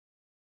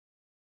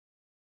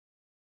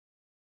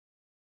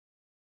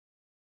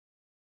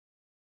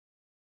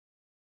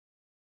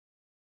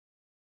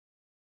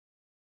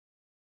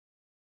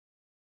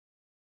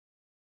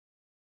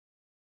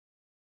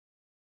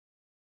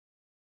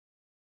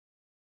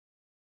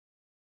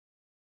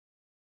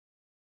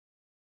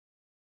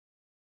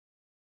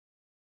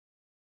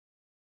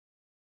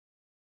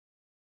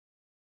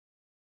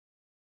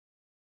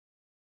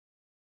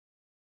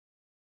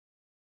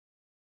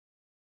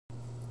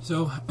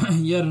So,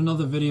 yet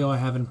another video I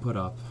haven't put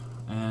up.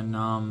 And,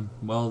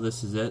 well,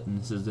 this is it, and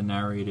this is the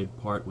narrated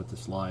part with the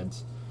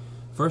slides.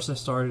 First, I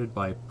started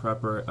by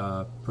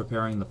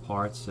preparing the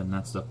parts, and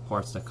that's the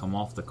parts that come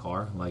off the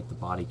car, like the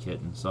body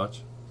kit and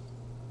such.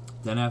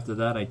 Then after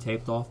that, I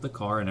taped off the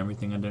car and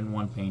everything I didn't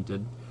want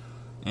painted.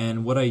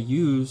 And what I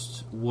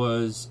used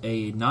was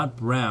a, not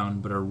brown,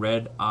 but a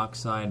red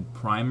oxide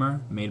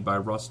primer made by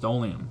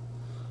Rust-Oleum.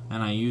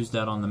 And I used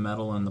that on the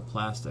metal and the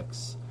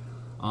plastics.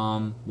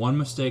 One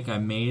mistake I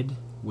made,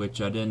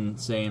 which I didn't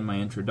say in my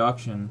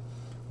introduction,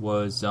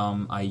 was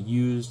I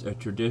used a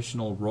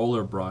traditional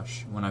roller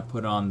brush when I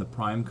put on the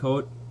prime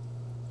coat.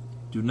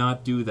 Do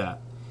not do that.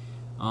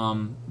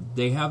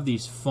 They have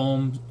these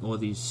foam or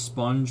these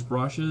sponge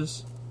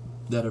brushes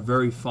that are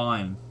very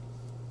fine,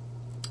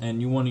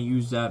 and you want to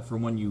use that for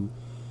when you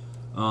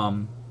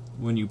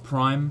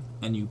prime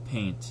and you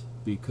paint.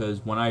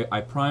 Because when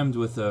I primed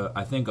with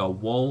I think a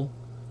wool,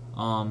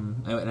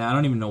 and I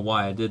don't even know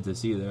why I did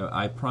this either.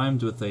 I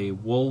primed with a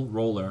wool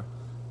roller,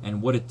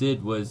 and what it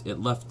did was it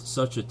left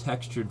such a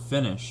textured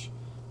finish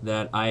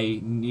that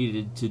I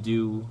needed to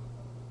do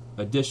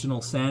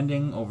additional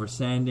sanding over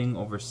sanding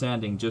over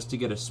sanding just to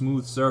get a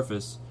smooth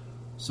surface,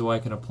 so I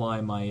can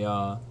apply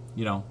my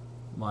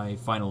my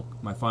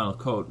final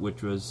coat,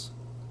 which was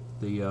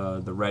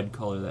the red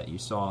color that you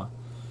saw.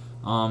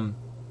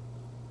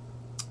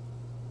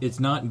 It's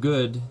not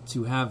good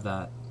to have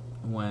that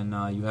when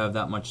you have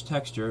that much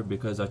texture,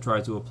 because I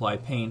tried to apply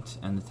paint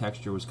and the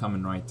texture was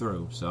coming right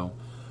through. So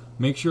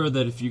make sure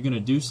that if you're going to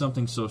do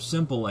something so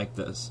simple like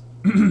this,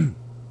 to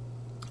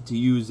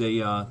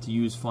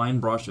use fine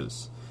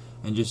brushes,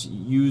 and just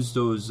use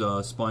those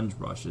sponge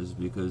brushes,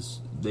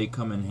 because they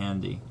come in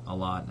handy a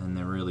lot and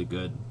they're really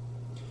good.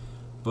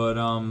 But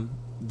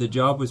the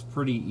job was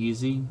pretty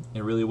easy.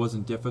 It really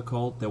wasn't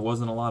difficult. There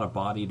wasn't a lot of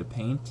body to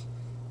paint.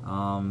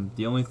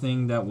 The only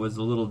thing that was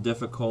a little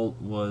difficult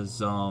was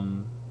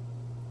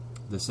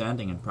the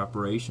sanding and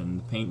preparation.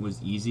 The paint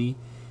was easy,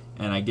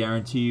 and I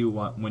guarantee you,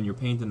 when you're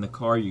painting the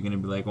car, you're going to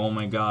be like, oh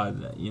my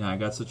god, I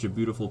got such a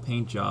beautiful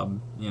paint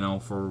job,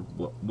 for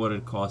what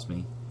it cost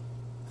me,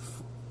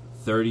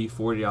 $30,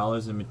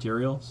 $40 in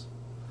materials.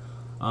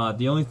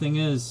 The only thing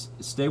is,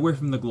 stay away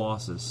from the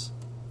glosses.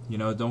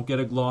 Don't get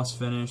a gloss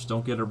finish,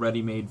 don't get a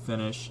ready-made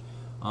finish.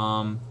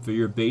 For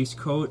your base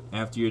coat,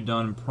 after you're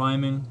done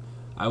priming,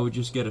 I would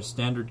just get a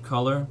standard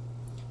color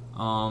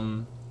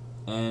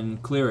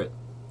and clear it.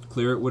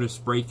 Clear it with a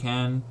spray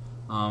can.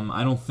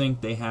 I don't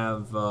think they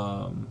have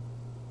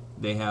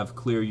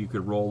clear you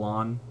could roll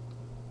on.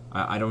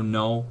 I don't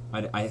know.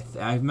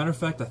 Matter of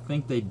fact, I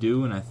think they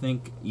do, and I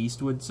think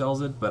Eastwood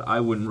sells it, but I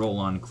wouldn't roll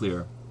on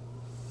clear,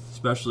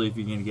 especially if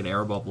you're going to get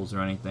air bubbles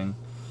or anything.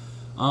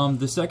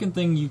 The second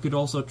thing you could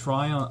also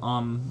try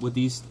with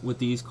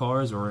these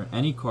cars, or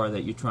any car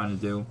that you're trying to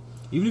do,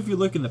 even if you're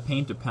looking to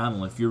paint a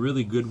panel, if you're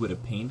really good with a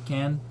paint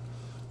can,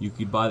 you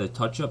could buy the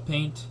touch-up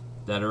paint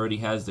that already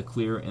has the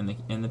clear in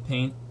the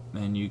paint,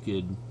 and you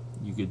could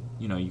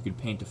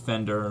paint a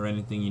fender or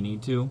anything you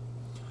need to.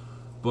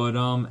 But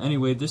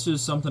anyway, this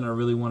is something I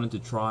really wanted to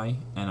try,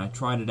 and I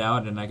tried it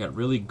out, and I got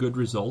really good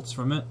results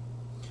from it.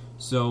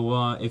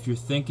 So if you're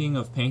thinking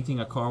of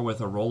painting a car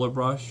with a roller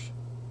brush,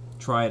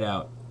 try it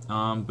out.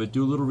 But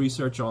do a little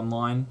research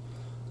online.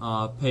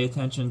 Pay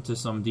attention to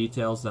some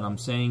details that I'm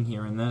saying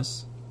here in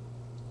this,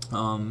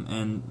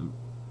 and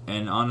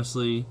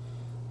honestly,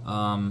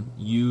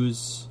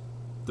 use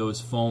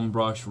those foam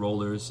brush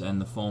rollers and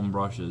the foam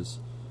brushes,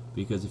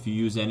 because if you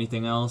use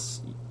anything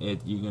else,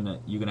 you're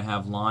gonna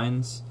have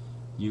lines,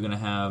 you're gonna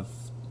have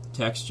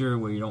texture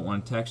where you don't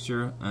want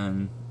texture,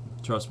 and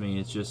trust me,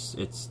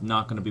 it's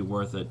not gonna be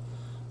worth it.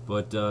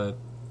 But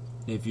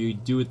if you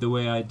do it the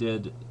way I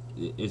did,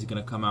 it's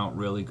gonna come out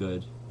really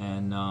good,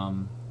 and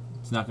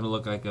it's not gonna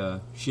look like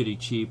a shitty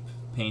cheap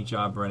paint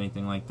job or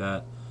anything like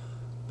that.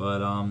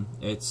 But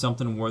it's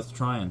something worth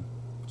trying.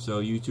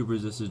 So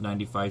YouTubers, this is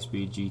 95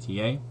 Speed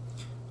GTA.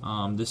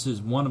 This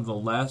is one of the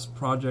last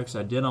projects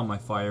I did on my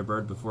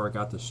Firebird before it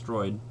got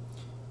destroyed,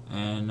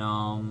 and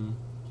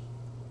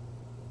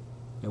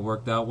it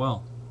worked out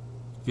well.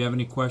 If you have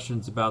any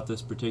questions about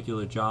this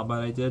particular job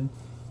that I did,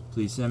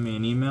 please send me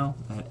an email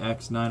at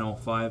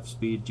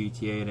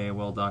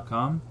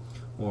x905speedgta@aol.com,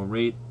 or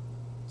rate,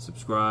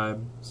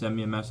 subscribe, send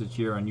me a message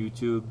here on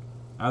YouTube.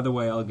 Either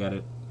way, I'll get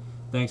it.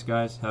 Thanks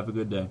guys, have a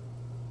good day.